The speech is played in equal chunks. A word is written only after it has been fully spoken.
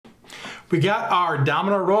We got our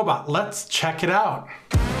Domino robot. Let's check it out.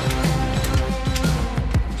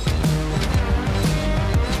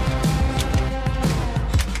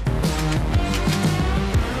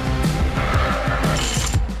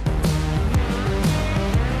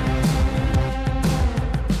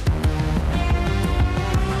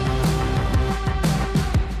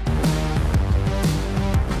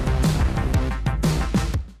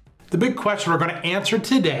 The big question we're going to answer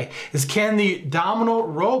today is, can the Domino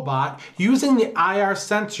robot, using the IR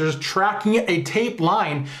sensors tracking a tape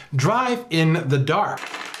line, drive in the dark?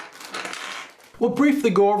 We'll briefly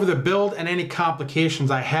go over the build and any complications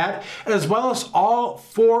I had, as well as all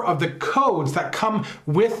 4 of the codes that come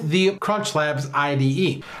with the CrunchLabs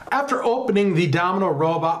IDE. After opening the Domino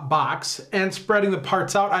robot box and spreading the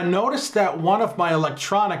parts out, I noticed that one of my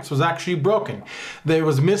electronics was actually broken. It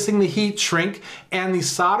was missing the heat shrink, and the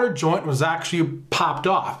solder joint was actually popped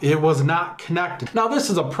off. It was not connected. Now this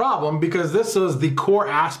is a problem because this is the core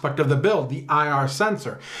aspect of the build, the IR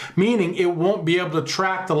sensor, meaning it won't be able to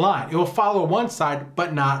track the line. It will follow one side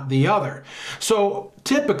but not the other. So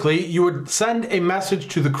typically you would send a message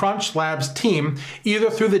to the CrunchLabs team either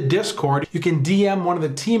through the Discord. You can DM one of the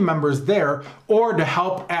team members there, or to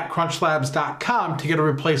help@crunchlabs.com to get a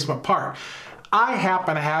replacement part. I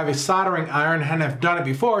happen to have a soldering iron and have done it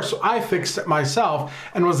before, so I fixed it myself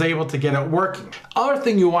and was able to get it working. Other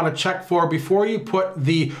thing you want to check for before you put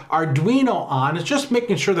the Arduino on is just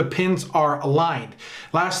making sure the pins are aligned.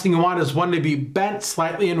 Last thing you want is one to be bent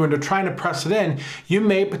slightly, and when you're trying to press it in, you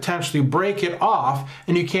may potentially break it off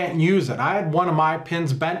and you can't use it. I had one of my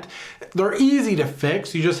pins bent. They're easy to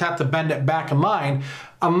fix. You just have to bend it back in line,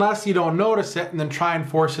 unless you don't notice it and then try and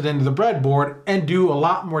force it into the breadboard and do a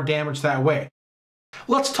lot more damage that way.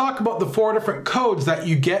 Let's talk about the 4 different codes that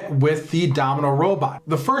you get with the Domino robot.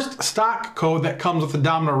 The first stock code that comes with the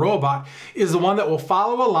Domino robot is the one that will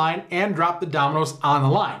follow a line and drop the dominoes on the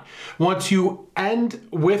line. Once you end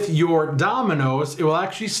with your dominoes, it will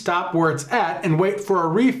actually stop where it's at and wait for a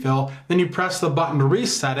refill. Then you press the button to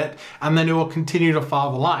reset it, and then it will continue to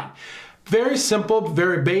follow the line. Very simple,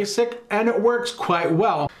 very basic, and it works quite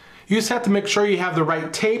well. You just have to make sure you have the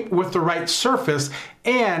right tape with the right surface,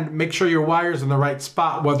 and make sure your wire's in the right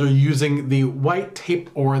spot, whether you're using the white tape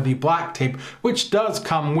or the black tape, which does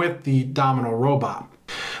come with the Domino robot.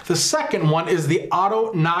 The second one is the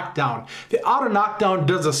auto knockdown. The auto knockdown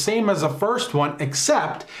does the same as the first one,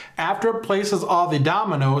 except after it places all the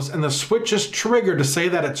dominoes and the switch is triggered to say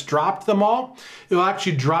that it's dropped them all, it will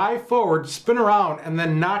actually drive forward, spin around, and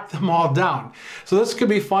then knock them all down. So this could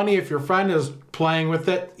be funny if your friend is playing with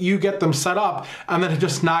it, you get them set up, and then it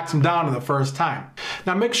just knocks them down in the first time.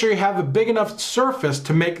 Now make sure you have a big enough surface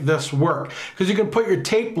to make this work, because you can put your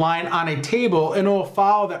tape line on a table and it will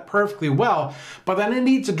follow that perfectly well, but then it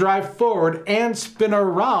needs to drive forward and spin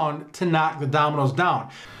around to knock the dominoes down.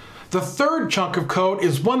 The third chunk of code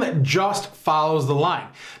is one that just follows the line.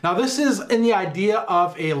 Now this is in the idea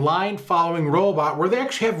of a line following robot where they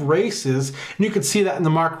actually have races, and you can see that in the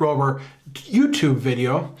Mark Rober YouTube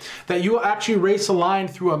video, that you will actually race a line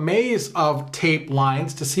through a maze of tape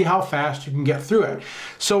lines to see how fast you can get through it.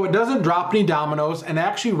 So it doesn't drop any dominoes and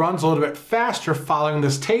actually runs a little bit faster following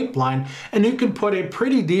this tape line, and you can put a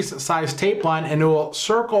pretty decent sized tape line and it will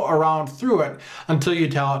circle around through it until you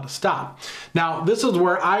tell it to stop. Now this is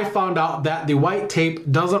where I found out that the white tape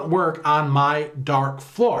doesn't work on my dark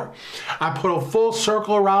floor. I put a full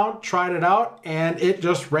circle around, tried it out, and it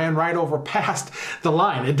just ran right over past the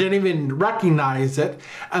line. It didn't even recognize it,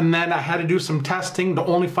 and then I had to do some testing to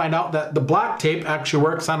only find out that the black tape actually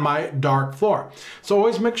works on my dark floor. So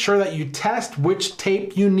always make sure that you test which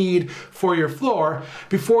tape you need for your floor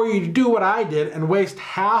before you do what I did and waste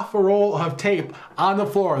half a roll of tape on the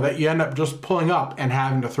floor that you end up just pulling up and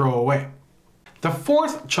having to throw away. The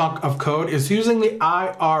fourth chunk of code is using the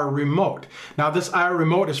IR remote. Now this IR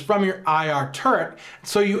remote is from your IR turret,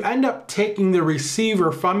 so you end up taking the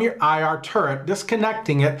receiver from your IR turret,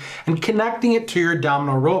 disconnecting it, and connecting it to your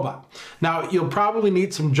Domino robot. Now you'll probably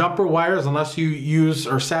need some jumper wires unless you use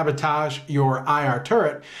or sabotage your IR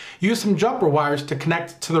turret. Use some jumper wires to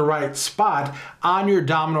connect to the right spot on your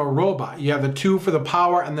Domino robot. You have the 2 for the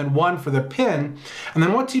power and then 1 for the pin, and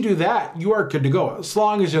then once you do that, you are good to go as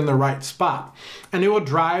long as you're in the right spot. And it will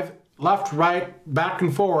drive left, right, back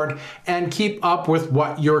and forward and keep up with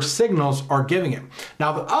what your signals are giving it.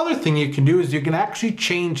 Now the other thing you can do is you can actually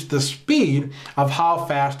change the speed of how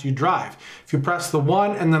fast you drive. If you press the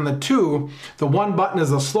 1 and then the 2, the 1 button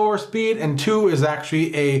is a slower speed and 2 is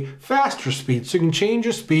actually a faster speed. So you can change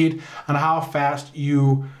your speed on how fast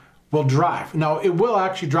you will drive. Now it will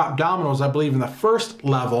actually drop dominoes, I believe, in the first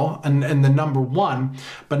level and the number 1,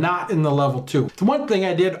 but not in the level 2. The one thing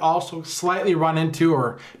I did also slightly run into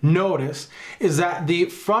or notice is that the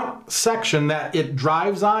front section that it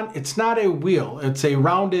drives on, it's not a wheel, it's a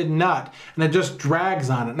rounded nut, and it just drags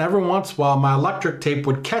on it. And every once in a while my electric tape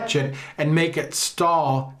would catch it and make it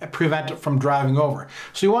stall and prevent it from driving over.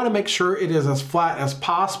 So you want to make sure it is as flat as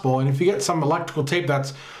possible, and if you get some electrical tape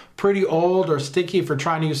that's pretty old or sticky for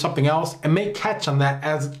trying to use something else, it may catch on that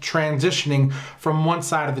as it's transitioning from one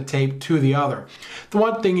side of the tape to the other. The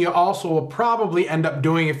one thing you also will probably end up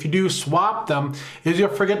doing if you do swap them is you'll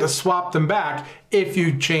forget to swap them back if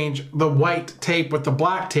you change the white tape with the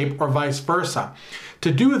black tape or vice versa.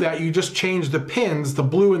 To do that, you just change the pins, the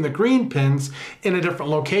blue and the green pins, in a different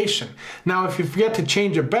location. Now, if you forget to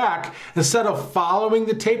change it back, instead of following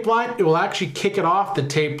the tape line, it will actually kick it off the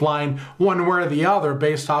tape line one way or the other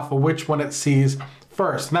based off of which one it sees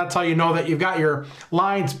first. And that's how you know that you've got your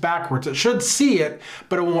lines backwards. It should see it,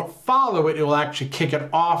 but it won't follow it. It will actually kick it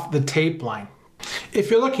off the tape line. If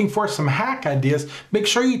you're looking for some hack ideas, make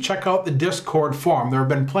sure you check out the Discord forum. There have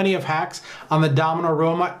been plenty of hacks on the Domino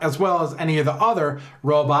robot as well as any of the other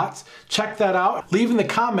robots. Check that out. Leave in the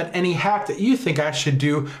comment any hack that you think I should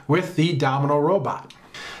do with the Domino robot.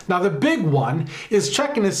 Now the big one is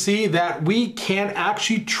checking to see that we can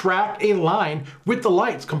actually track a line with the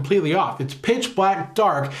lights completely off. It's pitch black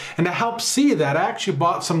dark, and to help see that, I actually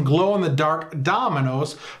bought some glow-in-the-dark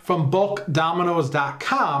dominoes from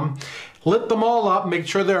bulkdominoes.com. Lit them all up, make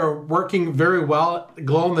sure they're working very well,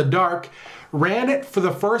 glow in the dark. Ran it for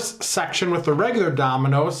the first section with the regular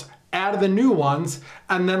dominoes, added the new ones,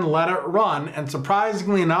 and then let it run. And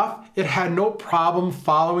surprisingly enough, it had no problem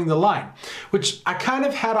following the line, which I kind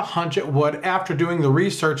of had a hunch it would after doing the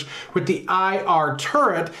research with the IR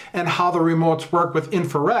turret and how the remotes work with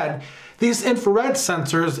infrared. These infrared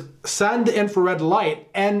sensors send the infrared light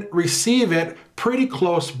and receive it pretty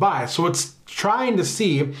close by. So it's trying to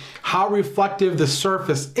see how reflective the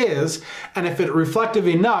surface is, and if it's reflective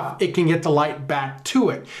enough, it can get the light back to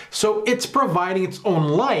it. So it's providing its own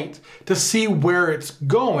light to see where it's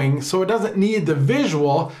going, so it doesn't need the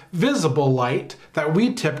visible light that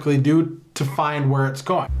we typically do to find where it's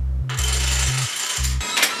going.